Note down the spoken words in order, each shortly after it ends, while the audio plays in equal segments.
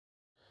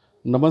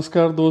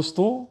नमस्कार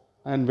दोस्तों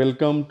and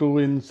welcome to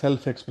in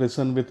self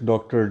expression with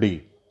doctor D.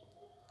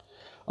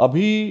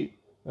 अभी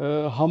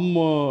हम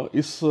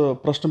इस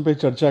प्रश्न पे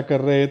चर्चा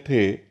कर रहे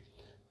थे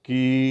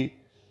कि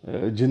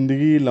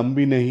ज़िंदगी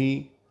लंबी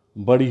नहीं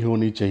बड़ी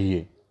होनी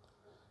चाहिए।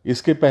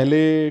 इसके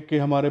पहले के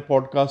हमारे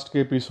पॉडकास्ट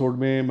के एपिसोड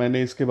में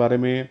मैंने इसके बारे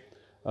में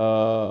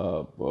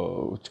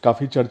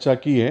काफ़ी चर्चा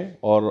की है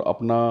और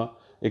अपना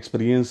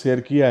एक्सपीरियंस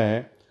शेयर किया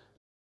है।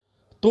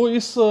 तो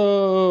इस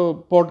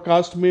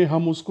पॉडकास्ट में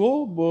हम उसको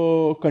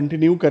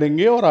कंटिन्यू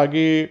करेंगे और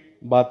आगे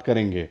बात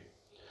करेंगे।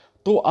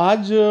 तो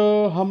आज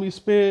हम इस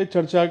पे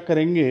चर्चा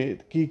करेंगे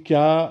कि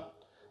क्या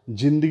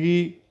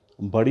ज़िंदगी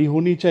बड़ी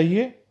होनी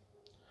चाहिए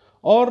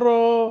और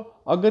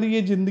अगर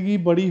ये ज़िंदगी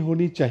बड़ी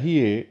होनी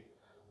चाहिए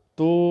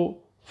तो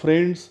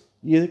फ्रेंड्स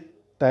ये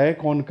तय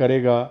कौन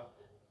करेगा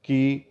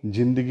कि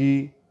ज़िंदगी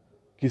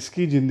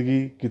किसकी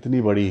ज़िंदगी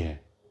कितनी बड़ी है।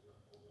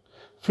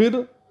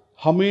 फिर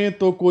हमें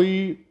तो कोई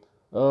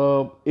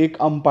एक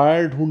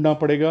अंपायर ढूंढना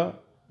पड़ेगा,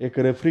 एक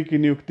रेफरी की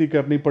नियुक्ति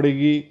करनी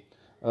पड़ेगी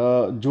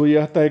जो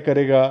यह तय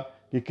करेगा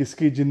कि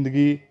किसकी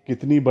ज़िंदगी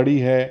कितनी बड़ी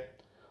है।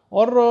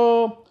 और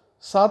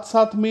साथ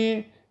साथ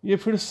में ये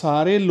फिर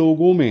सारे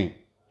लोगों में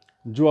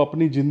जो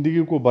अपनी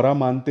ज़िंदगी को बड़ा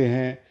मानते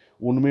हैं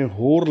उनमें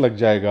होड़ लग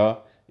जाएगा,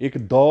 एक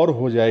दौड़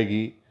हो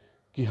जाएगी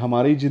कि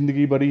हमारी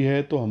ज़िंदगी बड़ी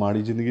है तो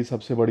हमारी ज़िंदगी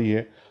सबसे बड़ी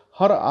है।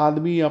 हर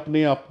आदमी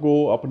अपने आप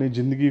को, अपनी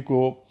ज़िंदगी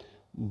को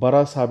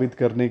बड़ा साबित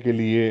करने के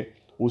लिए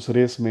उस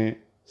रेस में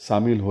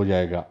शामिल हो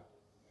जाएगा।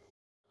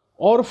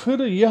 और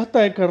फिर यह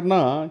तय करना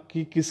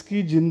कि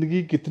किसकी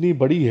ज़िंदगी कितनी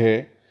बड़ी है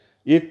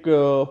एक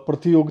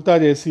प्रतियोगिता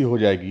जैसी हो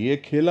जाएगी,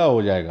 एक खेला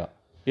हो जाएगा,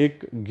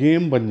 एक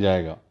गेम बन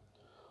जाएगा।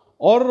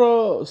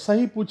 और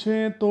सही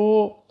पूछें तो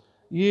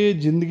ये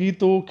ज़िंदगी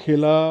तो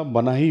खेला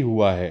बना ही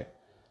हुआ है।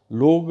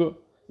 लोग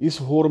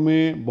इस होड़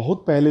में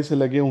बहुत पहले से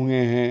लगे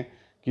हुए हैं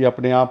कि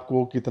अपने आप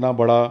को कितना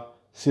बड़ा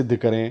सिद्ध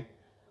करें,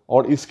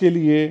 और इसके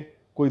लिए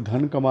कोई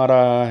धन कमा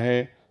रहा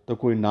है तो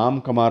कोई नाम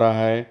कमा रहा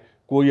है,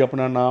 कोई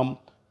अपना नाम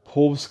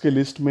फोर्ब्स के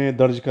लिस्ट में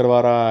दर्ज करवा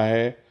रहा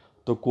है,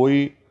 तो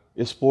कोई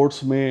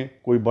स्पोर्ट्स में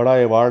कोई बड़ा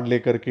अवार्ड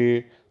लेकर के,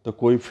 तो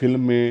कोई फिल्म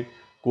में,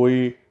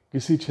 कोई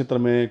किसी क्षेत्र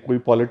में, कोई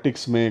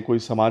पॉलिटिक्स में, कोई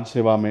समाज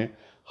सेवा में।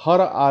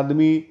 हर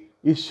आदमी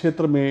इस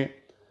क्षेत्र में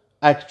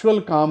एक्चुअल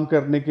काम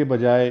करने के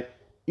बजाय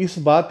इस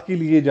बात के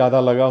लिए ज़्यादा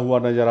लगा हुआ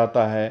नज़र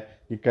आता है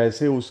कि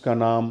कैसे उसका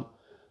नाम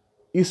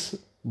इस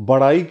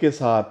बड़ाई के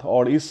साथ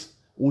और इस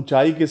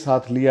ऊंचाई के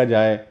साथ लिया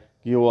जाए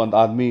कि वो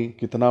आदमी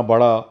कितना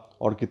बड़ा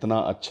और कितना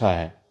अच्छा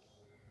है।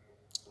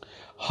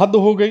 हद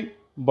हो गई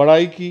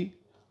बड़ाई की।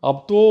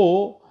 अब तो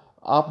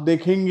आप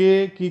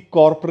देखेंगे कि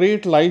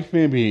कॉरपोरेट लाइफ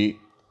में भी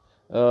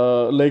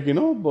लाइक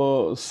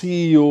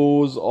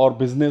सीईओज और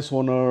business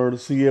owner,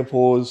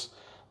 सीएफओज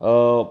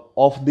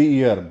of the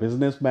year,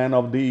 businessman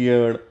of the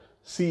year,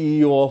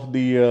 CEO of the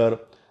year,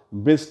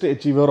 best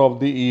achiever of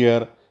the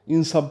year,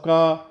 इन सब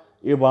का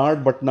अवार्ड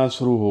बंटना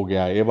शुरू हो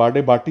गया है।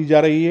 अवार्डें बांटी जा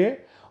रही है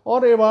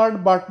और अवार्ड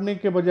बांटने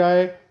के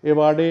बजाय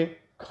अवार्डें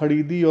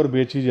खरीदी और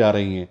बेची जा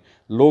रही हैं।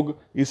 लोग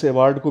इस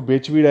अवार्ड को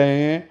बेच भी रहे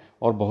हैं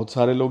और बहुत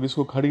सारे लोग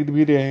इसको खरीद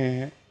भी रहे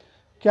हैं।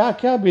 क्या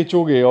क्या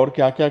बेचोगे और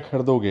क्या क्या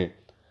खरीदोगे?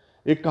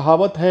 एक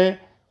कहावत है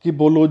कि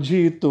बोलो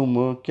जी तुम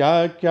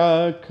क्या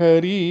क्या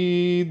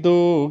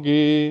खरीदोगे।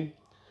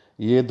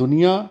 ये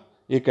दुनिया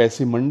एक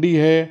ऐसी मंडी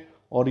है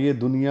और ये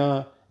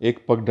दुनिया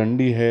एक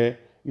पगडंडी है।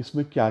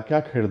 इसमें क्या क्या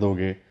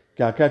खरीदोगे,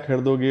 क्या क्या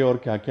खरीदोगे और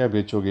क्या क्या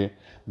बेचोगे?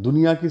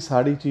 दुनिया की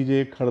सारी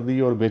चीज़ें खरीदी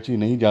और बेची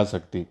नहीं जा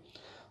सकती।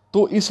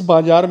 तो इस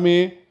बाज़ार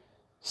में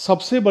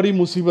सबसे बड़ी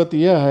मुसीबत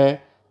यह है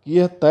कि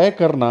यह तय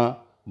करना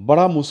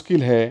बड़ा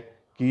मुश्किल है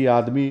कि ये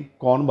आदमी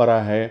कौन बड़ा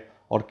है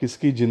और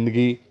किसकी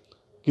ज़िंदगी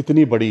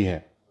कितनी बड़ी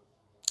है।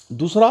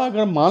 दूसरा,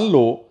 अगर मान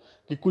लो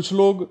कि कुछ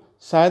लोग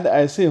शायद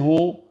ऐसे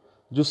हों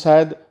जो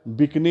शायद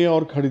बिकने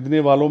और ख़रीदने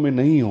वालों में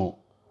नहीं हों,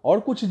 और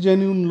कुछ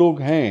जेन्युइन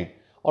लोग हैं,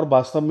 और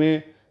वास्तव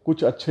में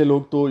कुछ अच्छे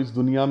लोग तो इस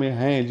दुनिया में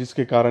हैं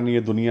जिसके कारण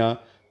ये दुनिया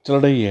चल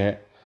रही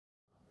है,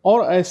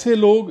 और ऐसे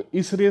लोग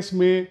इस रेस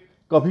में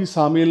कभी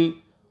शामिल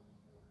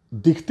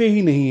दिखते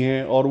ही नहीं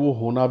हैं और वो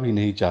होना भी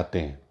नहीं चाहते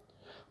हैं।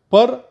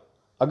 पर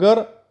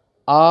अगर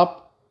आप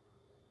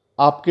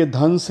आपके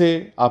धन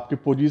से, आपके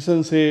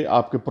पोजीशन से,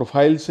 आपके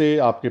प्रोफाइल से,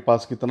 आपके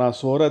पास कितना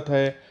शोहरत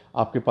है,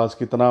 आपके पास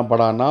कितना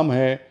बड़ा नाम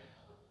है,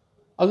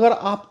 अगर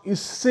आप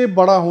इससे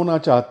बड़ा होना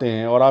चाहते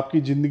हैं और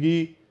आपकी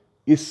ज़िंदगी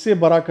इससे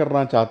बड़ा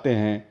करना चाहते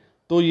हैं,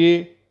 तो ये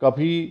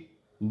कभी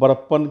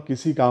बड़प्पन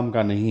किसी काम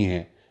का नहीं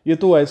है। ये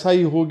तो ऐसा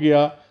ही हो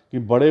गया कि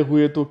बड़े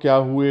हुए तो क्या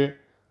हुए,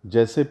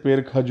 जैसे पेड़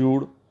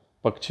खजूर,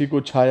 पक्षी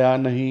को छाया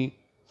नहीं,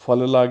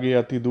 फल लागे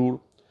अति दूर।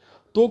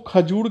 तो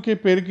खजूर के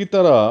पेड़ की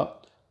तरह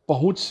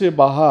पहुंच से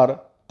बाहर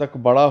तक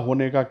बड़ा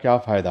होने का क्या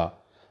फ़ायदा?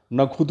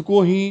 न खुद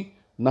को ही,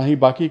 न ही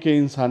बाकी के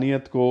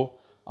इंसानियत को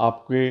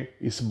आपके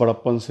इस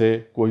बड़प्पन से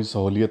कोई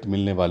सहूलियत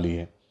मिलने वाली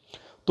है।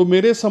 तो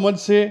मेरे समझ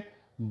से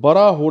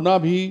बड़ा होना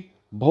भी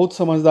बहुत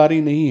समझदारी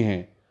नहीं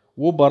है।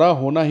 वो बड़ा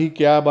होना ही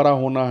क्या बड़ा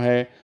होना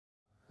है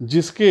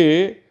जिसके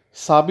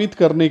साबित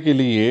करने के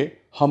लिए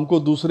हमको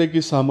दूसरे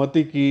की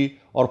सहमति की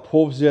और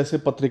फोर्ब्स जैसे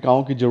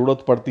पत्रिकाओं की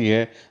ज़रूरत पड़ती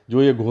है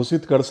जो ये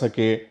घोषित कर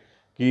सके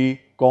कि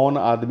कौन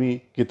आदमी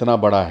कितना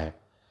बड़ा है।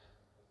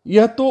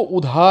 यह तो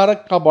उधार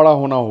का बड़ा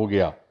होना हो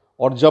गया।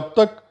 और जब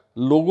तक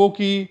लोगों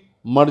की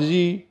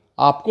मर्जी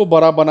आपको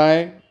बड़ा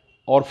बनाए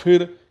और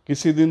फिर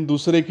किसी दिन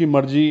दूसरे की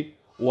मर्जी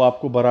वो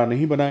आपको बड़ा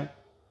नहीं बनाए,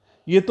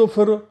 ये तो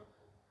फिर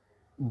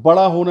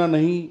बड़ा होना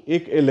नहीं,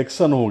 एक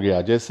इलेक्शन हो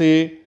गया। जैसे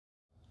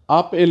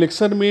आप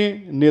इलेक्शन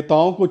में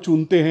नेताओं को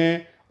चुनते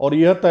हैं और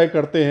यह तय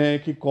करते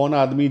हैं कि कौन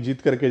आदमी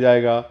जीत करके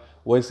जाएगा,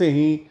 वैसे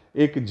ही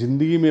एक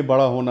ज़िंदगी में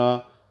बड़ा होना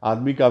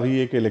आदमी का भी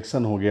एक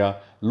इलेक्शन हो गया।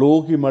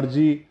 लोगों की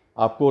मर्जी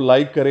आपको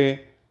लाइक करें,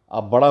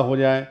 आप बड़ा हो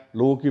जाएं,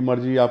 लोगों की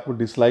मर्जी आपको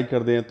डिसलाइक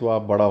कर दें तो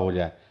आप बड़ा हो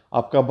जाएं।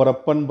 आपका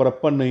बड़प्पन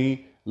बड़प्पन नहीं,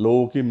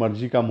 लोगों की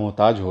मर्जी का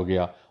मोहताज हो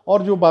गया,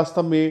 और जो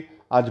वास्तव में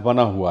आज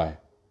बना हुआ है।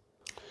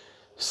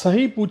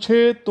 सही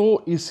पूछे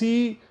तो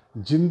इसी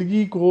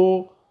जिंदगी को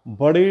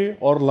बड़े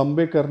और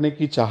लंबे करने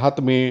की चाहत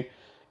में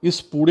इस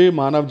पूरे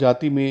मानव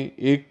जाति में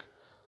एक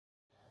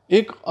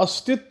एक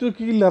अस्तित्व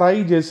की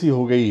लड़ाई जैसी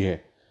हो गई है।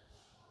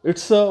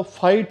 It's a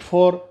fight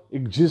for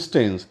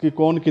existence कि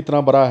कौन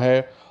कितना बड़ा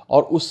है।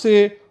 और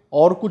उससे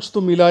और कुछ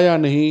तो मिला या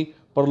नहीं,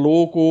 पर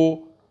लोगों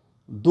को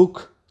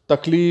दुख,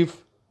 तकलीफ,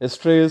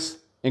 स्ट्रेस,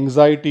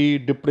 एंजाइटी,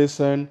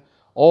 डिप्रेशन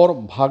और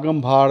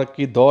भागम भाड़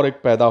की दौर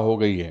एक पैदा हो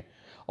गई है,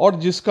 और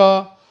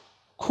जिसका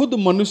खुद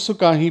मनुष्य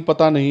का ही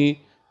पता नहीं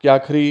कि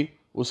आखिरी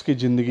उसकी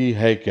ज़िंदगी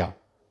है क्या।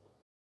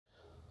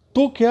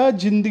 तो क्या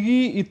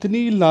ज़िंदगी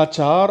इतनी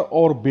लाचार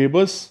और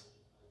बेबस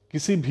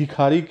किसी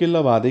भिखारी के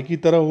लवादे की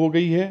तरह हो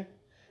गई है?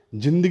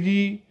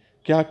 ज़िंदगी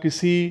क्या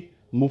किसी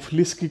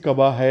मुफलिस की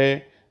कबा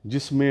है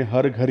जिसमें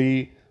हर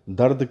घड़ी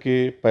दर्द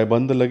के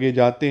पैबंद लगे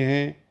जाते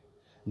हैं?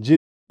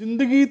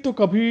 जिंदगी तो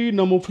कभी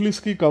न मुफलिस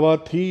की कवा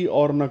थी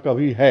और न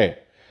कभी है,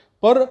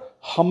 पर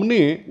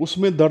हमने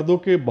उसमें दर्दों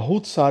के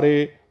बहुत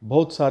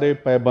सारे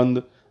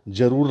पैबंद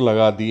जरूर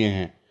लगा दिए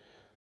हैं।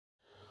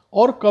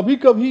 और कभी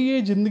कभी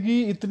ये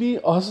जिंदगी इतनी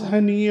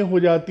असहनीय हो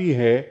जाती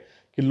है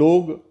कि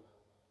लोग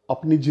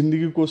अपनी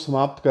जिंदगी को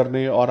समाप्त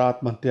करने और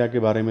आत्महत्या के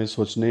बारे में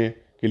सोचने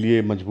के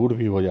लिए मजबूर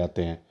भी हो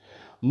जाते हैं।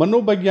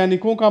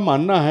 मनोवैज्ञानिकों का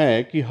मानना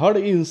है कि हर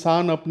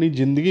इंसान अपनी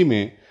जिंदगी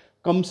में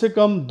कम से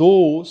कम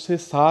 2 से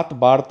 7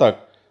 बार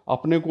तक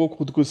अपने को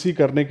खुदकुशी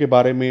करने के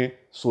बारे में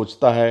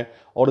सोचता है,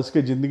 और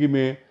उसके ज़िंदगी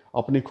में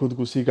अपनी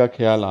खुदकुशी का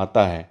ख्याल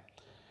आता है।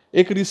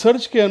 एक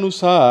रिसर्च के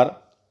अनुसार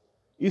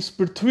इस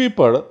पृथ्वी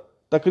पर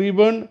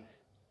तकरीबन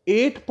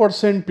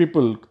 8%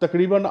 पीपल,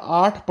 तकरीबन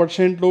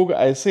 8% लोग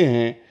ऐसे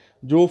हैं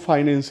जो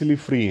फाइनेंशियली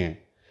फ्री हैं।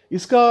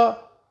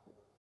 इसका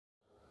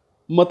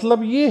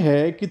मतलब ये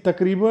है कि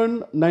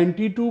तकरीबन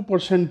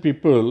 92%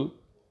 पीपल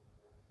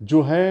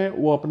जो है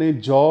वो अपने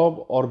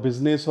जॉब और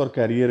बिजनेस और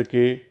करियर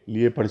के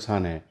लिए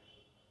परेशान हैं।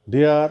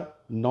 They are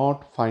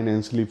not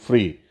financially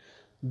free,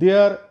 they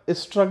are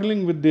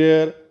struggling with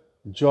their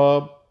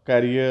job,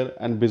 career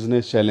and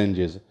business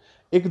challenges.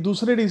 एक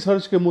दूसरे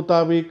रिसर्च के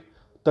मुताबिक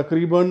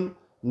तकरीबन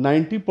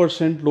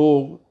 90%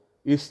 लोग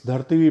इस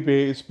धरती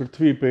पे, इस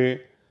पृथ्वी पे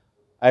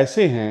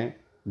ऐसे हैं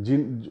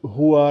जिन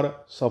who are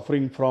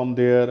suffering from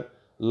their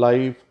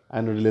life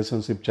and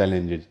relationship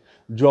challenges,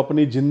 जो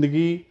अपनी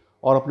ज़िंदगी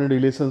और अपने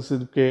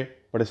रिलेशनशिप के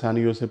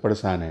परेशानियों से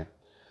परेशान हैं।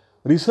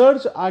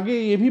 रिसर्च आगे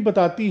ये भी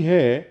बताती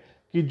है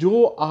कि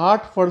जो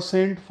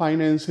 8%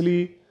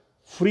 फाइनेंशियली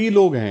फ्री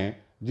लोग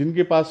हैं,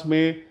 जिनके पास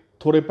में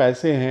थोड़े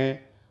पैसे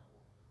हैं,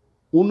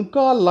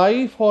 उनका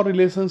लाइफ और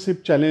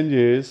relationship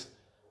challenges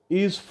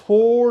is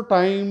 4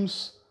 times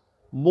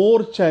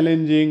more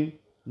challenging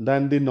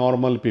than the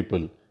normal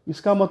people.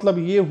 इसका मतलब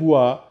ये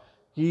हुआ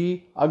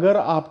कि अगर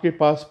आपके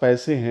पास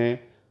पैसे हैं,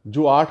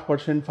 जो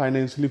 8%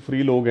 फाइनेंशियली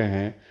फ्री लोग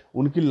हैं,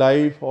 उनकी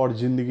लाइफ और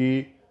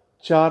ज़िंदगी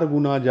 4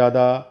 गुना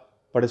ज़्यादा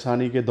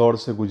परेशानी के दौर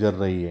से गुजर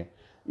रही है।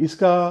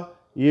 इसका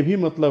ये भी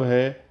मतलब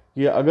है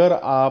कि अगर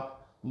आप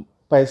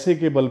पैसे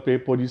के बल पे,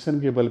 पोजीशन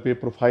के बल पे,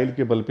 प्रोफाइल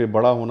के बल पे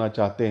बड़ा होना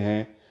चाहते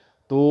हैं,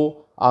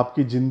 तो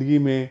आपकी ज़िंदगी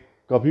में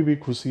कभी भी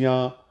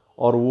खुशियाँ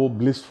और वो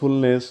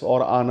ब्लिसफुलनेस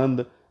और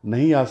आनंद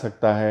नहीं आ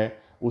सकता है।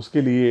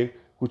 उसके लिए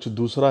कुछ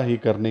दूसरा ही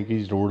करने की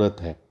ज़रूरत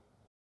है।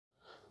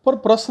 पर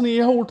प्रश्न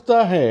यह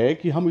उठता है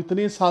कि हम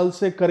इतने साल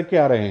से कर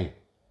क्या रहे हैं?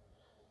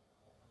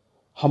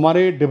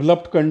 हमारे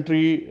developed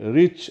country,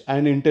 rich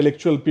and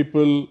intellectual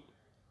people,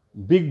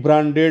 big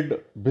branded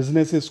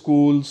business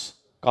schools,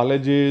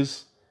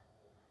 colleges,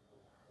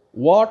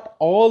 what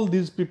all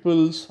these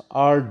peoples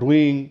are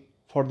doing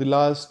for the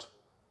last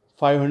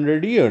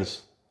 500 years?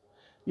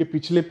 ये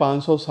पिछले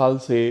 500 साल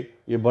से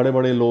ये बड़े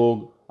बड़े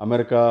लोग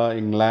America,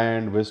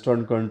 England,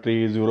 western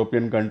countries,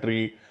 European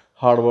country,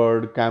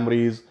 Harvard,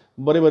 Cambridge,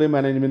 बड़े बड़े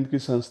मैनेजमेंट की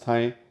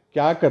संस्थाएं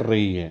क्या कर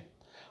रही हैं?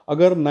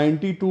 अगर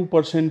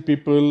 92%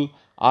 पीपल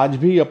आज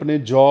भी अपने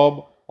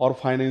जॉब और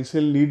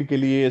फाइनेंशियल नीड के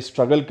लिए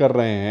स्ट्रगल कर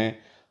रहे हैं,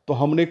 तो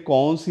हमने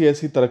कौन सी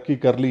ऐसी तरक्की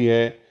कर ली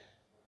है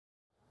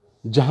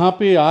जहाँ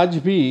पे आज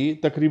भी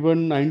तकरीबन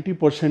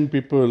 90%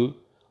 पीपल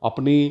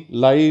अपनी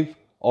लाइफ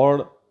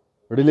और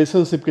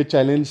रिलेशनशिप के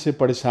चैलेंज से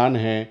परेशान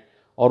हैं,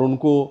 और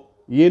उनको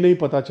ये नहीं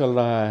पता चल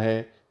रहा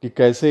है कि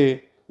कैसे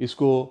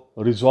इसको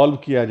रिजॉल्व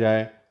किया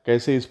जाए,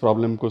 कैसे इस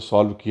प्रॉब्लम को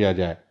सॉल्व किया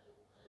जाए।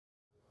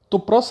 तो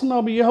प्रश्न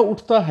अब यह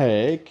उठता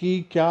है कि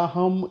क्या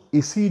हम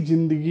इसी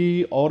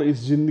ज़िंदगी और इस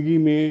ज़िंदगी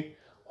में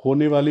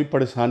होने वाली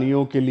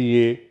परेशानियों के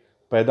लिए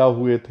पैदा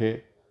हुए थे?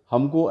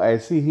 हमको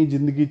ऐसी ही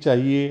ज़िंदगी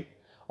चाहिए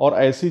और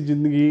ऐसी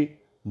ज़िंदगी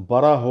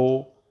बड़ा हो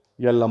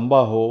या लंबा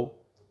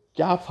हो,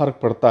 क्या फ़र्क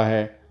पड़ता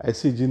है?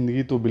 ऐसी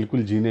ज़िंदगी तो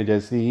बिल्कुल जीने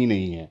जैसी ही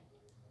नहीं है।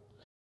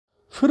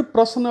 फिर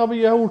प्रश्न अब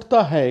यह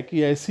उठता है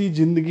कि ऐसी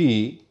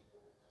ज़िंदगी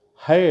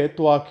है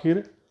तो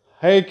आखिर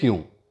है क्यों?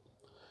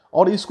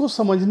 और इसको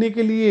समझने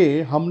के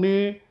लिए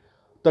हमने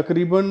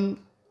तकरीबन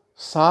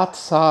 7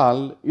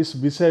 साल इस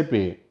विषय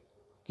पे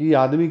कि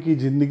आदमी की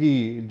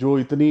ज़िंदगी जो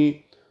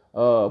इतनी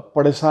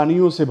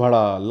परेशानियों से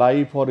भरा,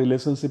 लाइफ और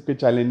रिलेशनशिप के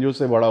चैलेंजों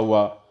से भरा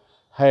हुआ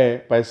है,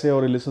 पैसे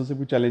और रिलेशनशिप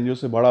के चैलेंजों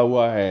से भरा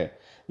हुआ है,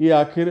 ये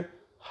आखिर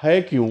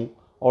है क्यों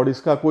और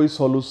इसका कोई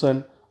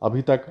सॉल्यूशन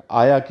अभी तक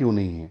आया क्यों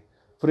नहीं है?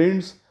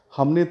 फ्रेंड्स,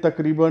 हमने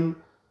तकरीबन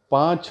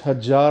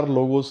 5,000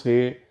 लोगों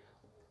से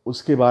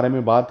उसके बारे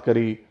में बात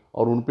करी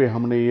और उन पे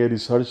हमने ये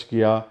रिसर्च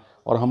किया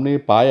और हमने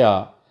पाया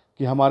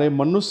कि हमारे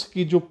मनुष्य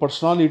की जो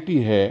पर्सनालिटी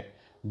है,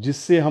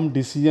 जिससे हम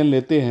डिसीजन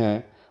लेते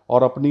हैं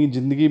और अपनी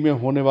ज़िंदगी में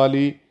होने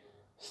वाली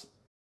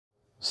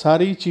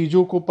सारी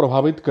चीज़ों को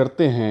प्रभावित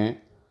करते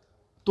हैं,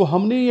 तो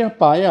हमने यह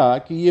पाया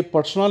कि ये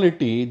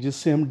पर्सनालिटी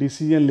जिससे हम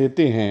डिसीजन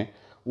लेते हैं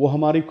वो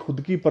हमारी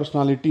खुद की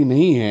पर्सनालिटी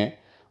नहीं है,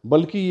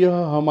 बल्कि यह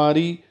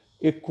हमारी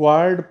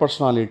एक्वायर्ड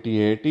पर्सनालिटी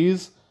है। It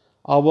is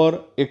our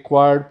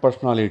acquired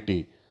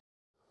personality.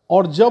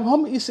 और जब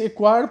हम इस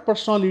एक्वायर्ड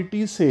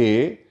पर्सनालिटी से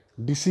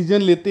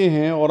डिसीजन लेते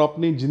हैं और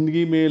अपनी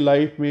ज़िंदगी में,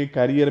 लाइफ में,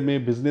 करियर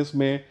में, बिजनेस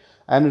में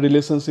एंड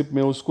रिलेशनशिप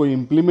में उसको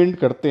इम्प्लीमेंट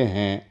करते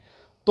हैं,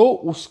 तो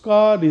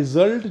उसका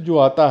रिजल्ट जो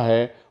आता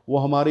है वो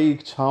हमारी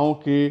इच्छाओं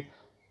के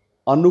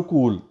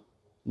अनुकूल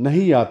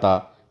नहीं आता,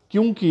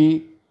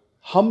 क्योंकि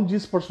हम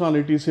जिस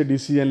पर्सनालिटी से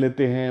डिसीजन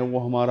लेते हैं वो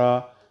हमारा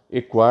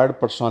एक्वायर्ड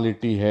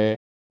पर्सनालिटी है।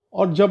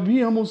 और जब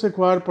भी हम उस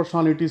एक्वायर्ड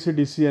पर्सनालिटी से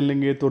डिसीजन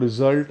लेंगे तो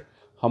रिजल्ट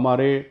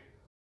हमारे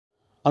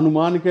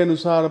अनुमान के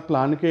अनुसार,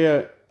 प्लान के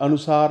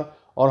अनुसार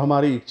और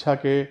हमारी इच्छा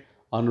के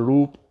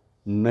अनुरूप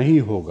नहीं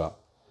होगा।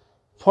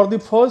 For the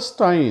first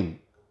time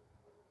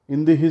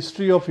in the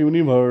history of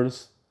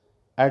universe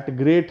eight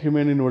great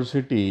human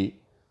university,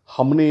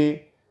 हमने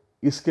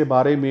इसके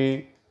बारे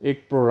में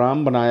एक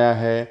प्रोग्राम बनाया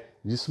है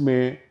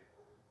जिसमें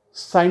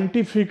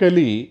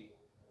साइंटिफिकली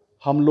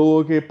हम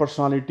लोगों के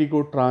पर्सनालिटी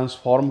को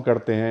ट्रांसफॉर्म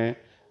करते हैं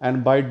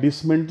and bye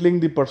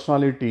dismantling the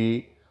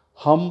personality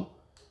हम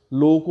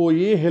लोगों को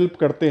ये हेल्प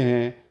करते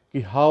हैं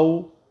कि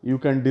how you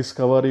can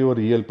discover your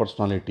real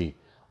personality.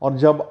 और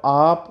जब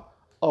आप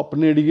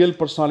अपने रियल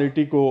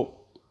पर्सनालिटी को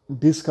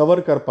डिस्कवर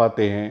कर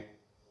पाते हैं,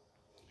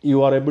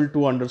 you are able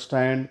to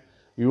understand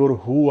your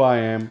who I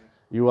am,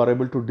 you are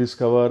able to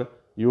discover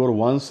your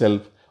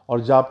oneself।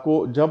 और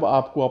जब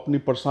आपको अपनी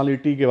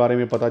पर्सनालिटी के बारे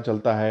में पता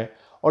चलता है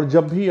और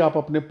जब भी आप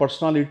अपने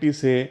पर्सनालिटी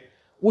से,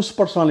 उस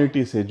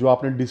पर्सनालिटी से जो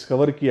आपने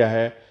डिस्कवर किया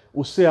है,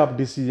 उससे आप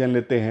डिसीजन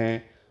लेते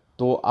हैं,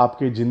 तो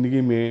आपके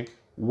ज़िंदगी में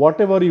वॉट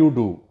एवर यू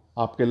डू,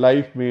 आपके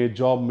लाइफ में,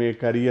 जॉब में,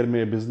 करियर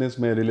में, बिजनेस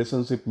में,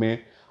 रिलेशनशिप में,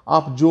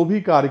 आप जो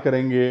भी कार्य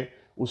करेंगे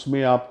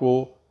उसमें आपको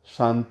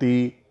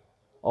शांति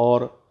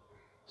और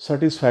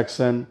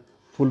सेटिस्फैक्शन,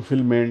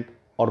 फुलफिलमेंट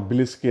और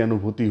ब्लिस की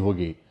अनुभूति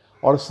होगी।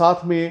 और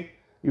साथ में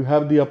you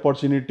have the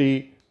opportunity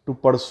to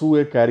pursue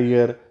A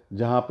career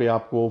जहाँ पे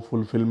आपको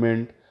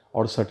फुलफिलमेंट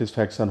और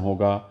सेटिस्फैक्शन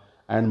होगा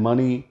and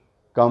money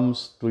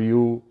comes to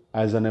you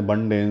as an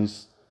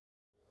abundance.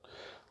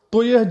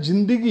 तो यह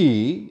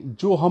जिंदगी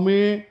जो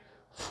हमें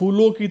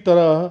फूलों की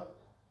तरह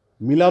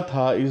मिला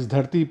था इस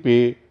धरती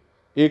पे,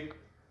 एक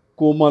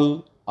कोमल,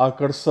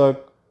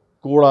 आकर्षक,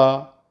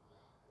 कोड़ा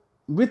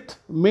विथ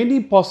मेनी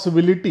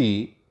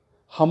पॉसिबिलिटी,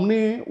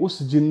 हमने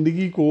उस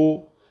जिंदगी को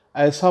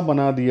ऐसा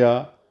बना दिया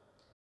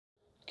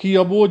कि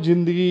अब वो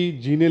जिंदगी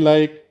जीने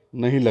लायक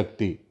नहीं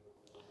लगती।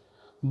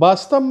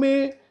 वास्तव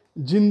में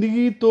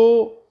जिंदगी तो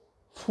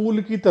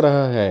फूल की तरह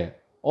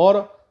है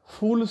और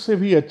फूल से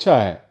भी अच्छा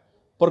है,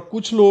 पर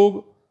कुछ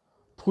लोग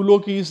फूलों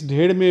की इस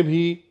ढेर में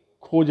भी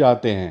खो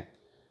जाते हैं।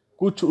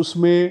 कुछ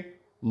उसमें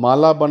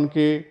माला बन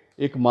के,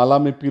 एक माला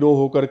में पिरो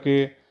होकर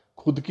के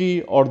खुद की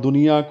और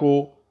दुनिया को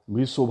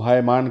भी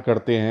शोभायमान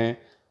करते हैं।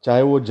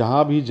 चाहे वो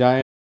जहाँ भी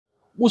जाएं,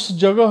 उस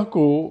जगह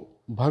को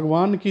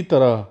भगवान की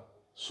तरह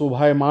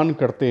शोभायमान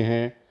करते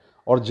हैं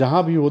और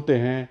जहाँ भी होते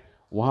हैं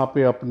वहाँ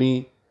पे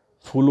अपनी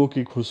फूलों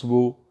की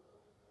खुशबू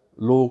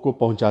लोगों को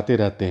पहुँचाते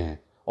रहते हैं।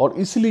 और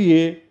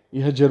इसलिए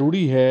यह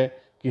ज़रूरी है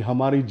कि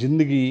हमारी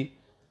ज़िंदगी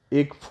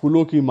एक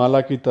फूलों की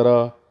माला की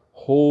तरह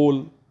होल,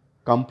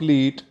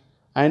 कंप्लीट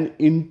एंड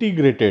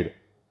इंटीग्रेटेड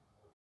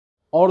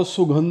और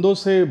सुगंधों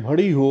से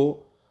भरी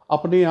हो,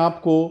 अपने आप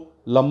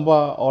को लंबा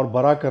और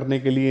बड़ा करने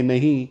के लिए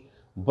नहीं,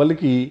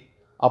 बल्कि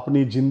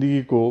अपनी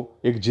ज़िंदगी को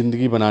एक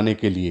ज़िंदगी बनाने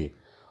के लिए।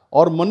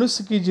 और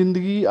मनुष्य की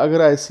ज़िंदगी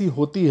अगर ऐसी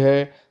होती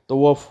है तो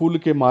वह फूल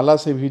के माला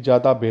से भी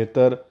ज़्यादा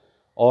बेहतर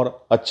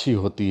और अच्छी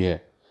होती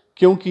है,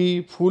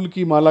 क्योंकि फूल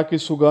की माला की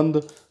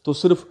सुगंध तो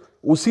सिर्फ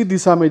उसी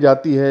दिशा में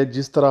जाती है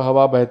जिस तरह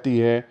हवा बहती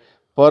है,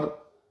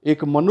 पर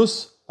एक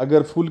मनुष्य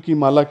अगर फूल की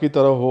माला की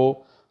तरह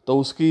हो तो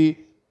उसकी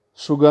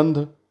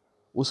सुगंध,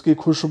 उसकी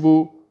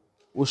खुशबू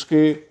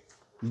उसके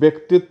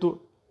व्यक्तित्व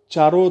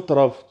चारों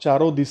तरफ,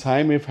 चारों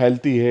दिशाएं में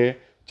फैलती है,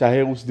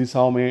 चाहे उस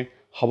दिशाओं में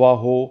हवा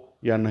हो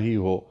या नहीं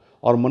हो।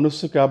 और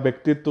मनुष्य का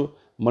व्यक्तित्व,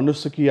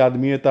 मनुष्य की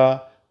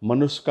आदमीयता,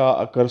 मनुष्य का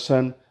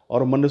आकर्षण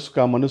और मनुष्य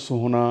का मनुष्य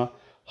होना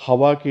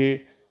हवा के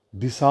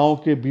दिशाओं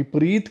के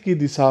विपरीत की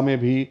दिशा में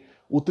भी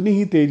उतनी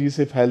ही तेजी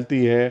से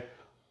फैलती है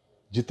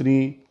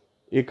जितनी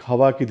एक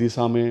हवा की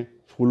दिशा में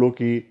फूलों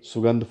की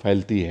सुगंध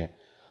फैलती है।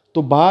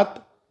 तो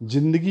बात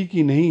जिंदगी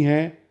की नहीं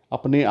है,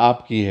 अपने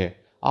आप की है।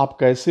 आप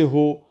कैसे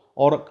हो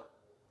और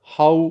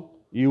हाउ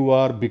यू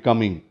आर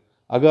बिकमिंग।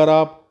 अगर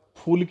आप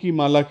फूल की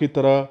माला की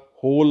तरह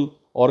होल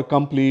और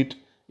कंप्लीट,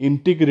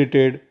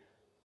 इंटीग्रेटेड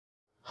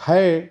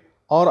है,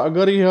 और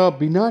अगर यह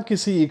बिना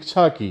किसी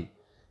इच्छा की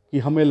कि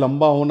हमें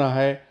लंबा होना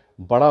है,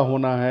 बड़ा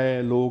होना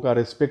है, लोगों का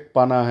रिस्पेक्ट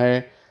पाना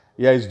है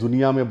या इस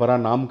दुनिया में बड़ा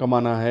नाम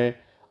कमाना है,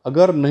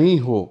 अगर नहीं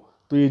हो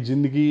तो ये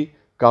ज़िंदगी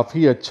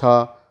काफ़ी अच्छा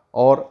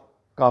और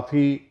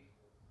काफ़ी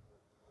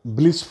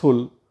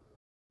ब्लिसफुल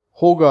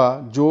होगा,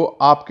 जो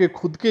आपके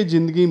खुद के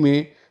ज़िंदगी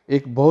में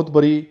एक बहुत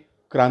बड़ी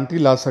क्रांति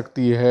ला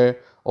सकती है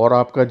और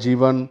आपका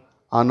जीवन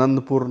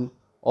आनंदपूर्ण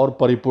और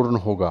परिपूर्ण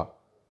होगा।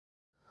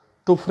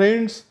 तो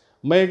फ्रेंड्स,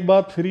 मैं एक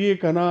बात फिर ये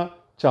कहना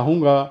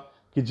चाहूँगा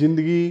कि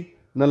ज़िंदगी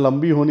न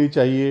लंबी होनी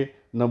चाहिए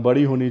न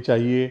बड़ी होनी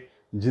चाहिए।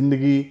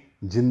 ज़िंदगी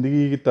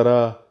ज़िंदगी की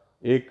तरह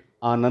एक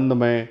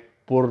आनंदमय,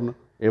 पूर्ण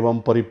एवं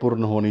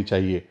परिपूर्ण होनी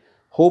चाहिए।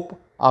 होप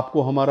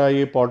आपको हमारा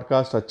ये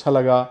पॉडकास्ट अच्छा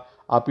लगा।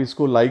 आप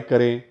इसको लाइक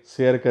करें,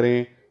 शेयर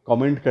करें,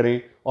 कमेंट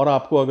करें, और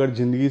आपको अगर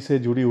ज़िंदगी से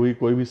जुड़ी हुई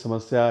कोई भी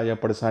समस्या या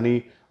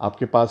परेशानी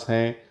आपके पास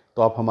है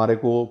तो आप हमारे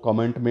को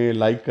कमेंट में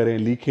लाइक करें,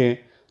 लिखें।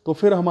 तो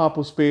फिर हम आप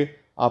उस पे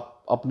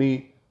आप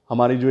अपनी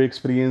हमारी जो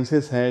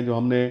एक्सपीरियंसेस हैं, जो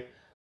हमने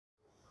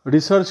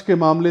रिसर्च के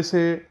मामले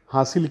से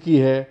हासिल की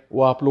है,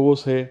 वो आप लोगों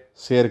से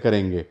शेयर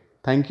करेंगे।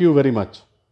 Thank you very much.